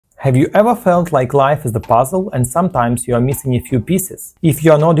Have you ever felt like life is a puzzle and sometimes you are missing a few pieces? If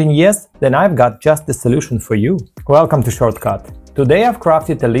you are nodding yes, then I've got just the solution for you. Welcome to Shortcut. Today I've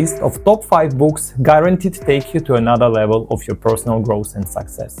crafted a list of top 5 books guaranteed to take you to another level of your personal growth and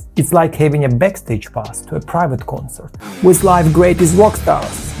success. It's like having a backstage pass to a private concert with life's greatest rock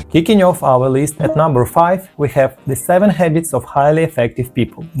stars. Kicking off our list at number 5, we have The 7 Habits of Highly Effective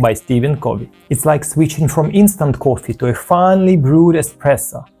People by Stephen Covey. It's like switching from instant coffee to a finely brewed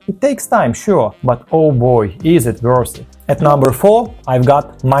espresso. It takes time, sure, but oh boy, is it worth it. At number 4, I've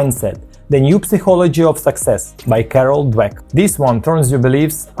got Mindset, The New Psychology of Success by Dweck. This one turns your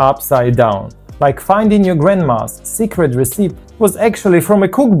beliefs upside down. Like finding your grandma's secret recipe was actually from a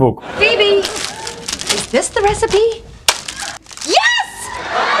cookbook. Phoebe, is this the recipe?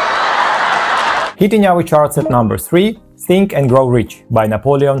 Hitting our charts at number 3, Think and Grow Rich by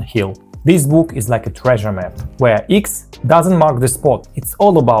Napoleon Hill. This book is like a treasure map, where X doesn't mark the spot, it's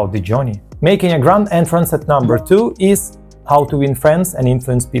all about the journey. Making a grand entrance at number 2 is How to Win Friends and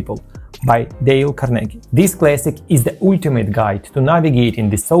Influence People by Dale Carnegie. This classic is the ultimate guide to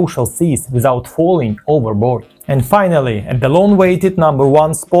navigating the social seas without falling overboard. And finally, at the long-awaited number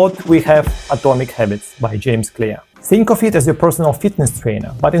 1 spot, we have Atomic Habits by James Clear. Think of it as your personal fitness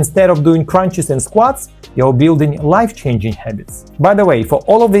trainer, but instead of doing crunches and squats, you're building life-changing habits. By the way, for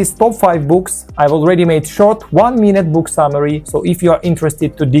all of these top 5 books, I've already made short 1-minute book summary, so if you are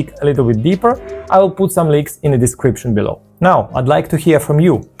interested to dig a little bit deeper, I will put some links in the description below. Now, I'd like to hear from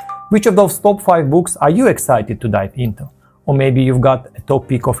you. Which of those top 5 books are you excited to dive into? Or maybe you've got a top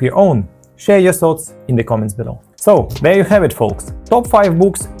pick of your own? Share your thoughts in the comments below. So, there you have it, folks. Top 5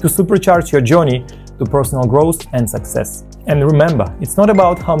 books to supercharge your journey to personal growth and success. And remember, it's not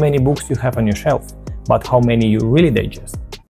about how many books you have on your shelf, but how many you really digest.